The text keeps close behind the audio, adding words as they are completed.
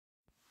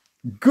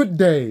Good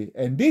day,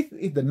 and this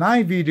is the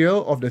ninth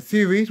video of the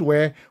series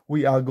where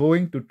we are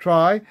going to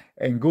try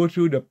and go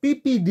through the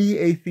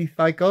PPDAC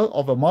cycle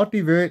of a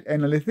multivariate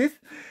analysis.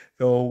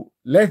 So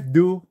let's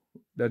do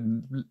the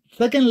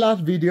second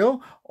last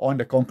video on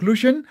the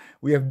conclusion.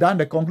 We have done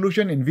the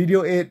conclusion in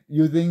video 8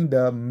 using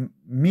the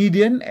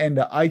median and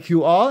the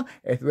IQR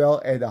as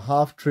well as the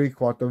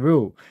half-3/4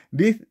 rule.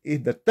 This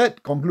is the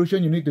third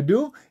conclusion you need to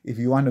do if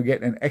you want to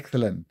get an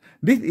excellent.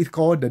 This is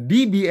called the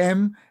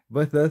DBM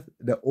versus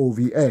the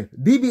OVS.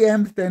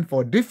 DBM stands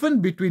for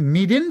difference between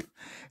medians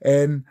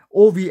and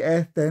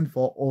OVS stands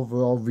for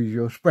overall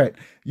visual spread.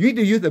 You need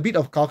to use a bit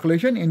of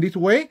calculation in this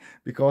way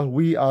because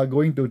we are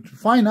going to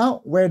find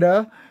out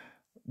whether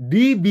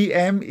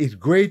DBM is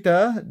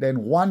greater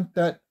than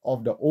 1/3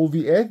 of the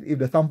OVS if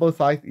the sample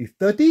size is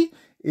 30.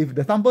 If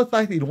the sample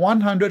size is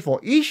 100 for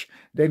each,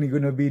 then it's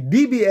going to be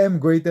DBM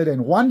greater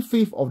than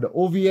 1/5 of the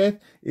OVS.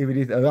 If it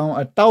is around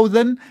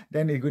 1,000,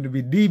 then it's going to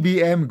be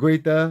DBM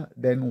greater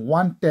than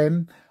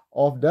 1/10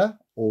 of the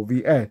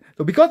OVS.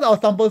 So because our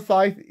sample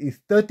size is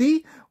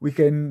 30, we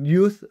can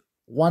use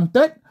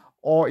 1/3.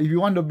 Or if you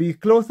want to be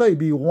closer, it'd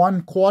be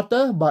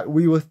 1/4, but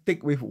we will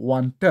stick with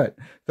 1/3.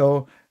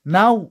 So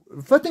now,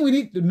 first thing we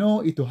need to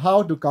know is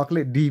how to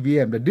calculate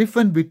DBM, the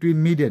difference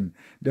between median.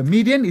 The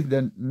median is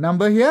the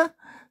number here.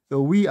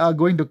 So we are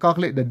going to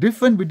calculate the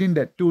difference between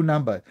the two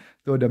numbers.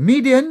 So the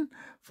median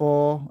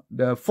for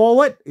the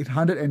forward is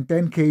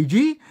 110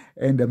 kg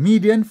and the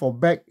median for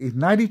back is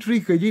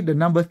 93 kg. The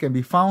numbers can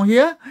be found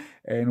here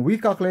and we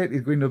calculate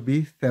it's going to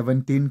be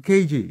 17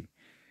 kg.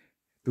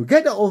 To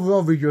get the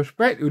overall visual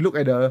spread, we look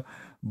at the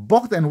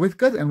box and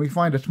whiskers and we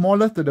find the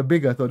smallest to the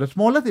bigger. So the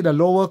smallest is the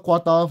lower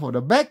quartile for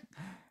the back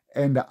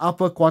and the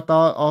upper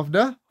quartile of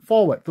the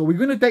forward. So we're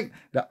going to take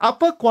the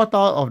upper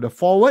quartile of the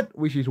forward,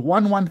 which is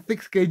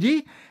 116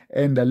 kg,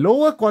 and the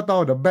lower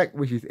quartile of the back,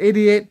 which is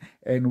 88,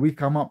 and we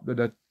come up to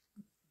the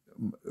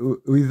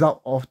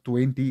result of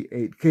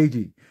 28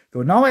 kg.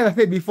 So now, as I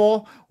said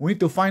before, we need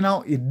to find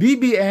out if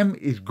DBM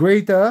is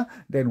greater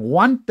than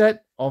 1/3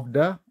 of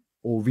the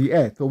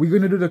OVS. So we're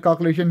going to do the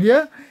calculation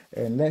here,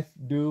 and let's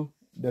do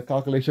the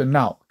calculation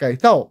now. Okay,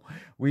 so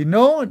we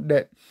know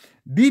that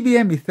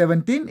DBM is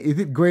 17. Is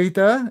it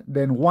greater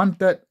than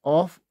 1/3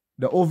 of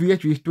the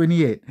OVS, which is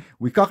 28?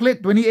 We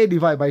calculate 28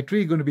 divided by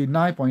 3 is going to be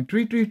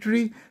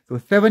 9.333. So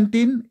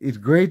 17 is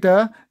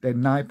greater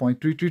than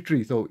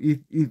 9.333. So if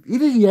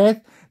it is yes,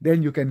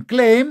 then you can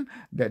claim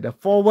that the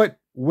forward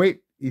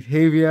weight is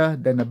heavier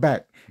than the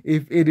back.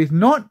 If it is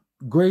not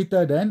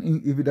greater than,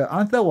 if the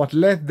answer was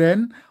less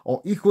than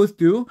or equals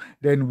to,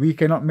 then we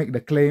cannot make the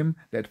claim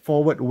that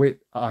forward weight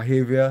are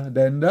heavier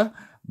than the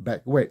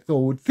back weight.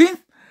 So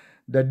since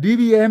the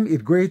DBM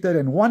is greater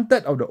than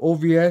 1/3 of the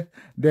OVS,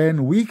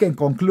 then we can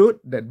conclude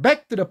that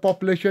back to the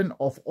population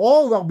of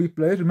all rugby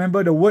players,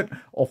 remember the word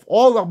of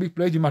all rugby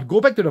players, you must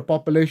go back to the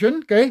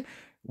population, okay?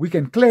 We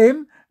can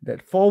claim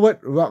that forward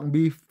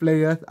rugby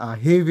players are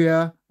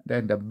heavier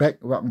than the back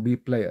rugby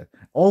players.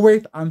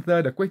 Always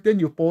answer the question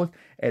you post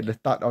at the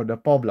start of the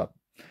problem.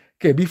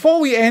 Okay, before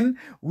we end,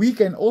 we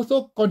can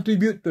also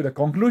contribute to the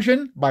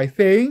conclusion by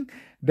saying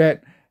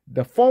that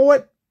the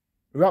forward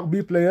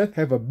rugby players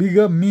have a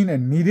bigger mean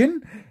and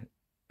median,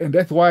 and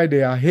that's why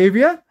they are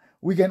heavier.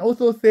 We can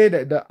also say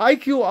that the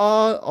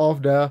IQR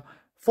of the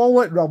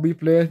forward rugby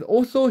players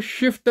also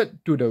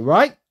shifted to the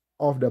right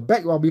of the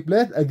back rugby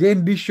players.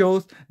 Again, this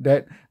shows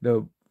that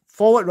the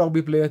forward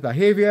rugby players are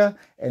heavier,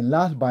 and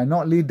last but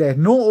not least, there's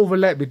no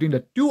overlap between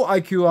the two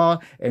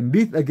IQR, and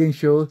this again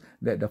shows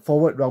that the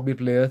forward rugby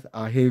players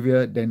are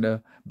heavier than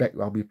the back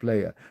rugby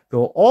player.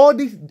 So all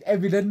this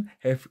evidence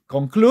have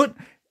concluded.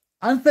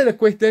 Answer the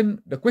question.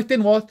 The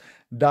question was,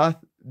 does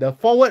the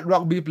forward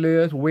rugby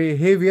players weigh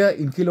heavier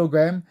in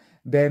kilogram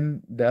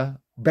than the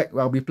back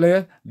rugby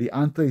players? The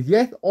answer is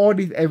yes. All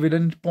this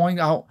evidence point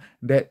out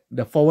that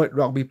the forward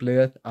rugby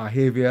players are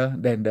heavier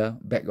than the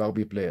back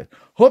rugby players.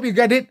 Hope you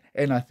get it,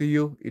 and I'll see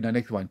you in the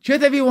next one.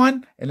 Cheers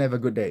everyone, and have a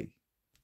good day.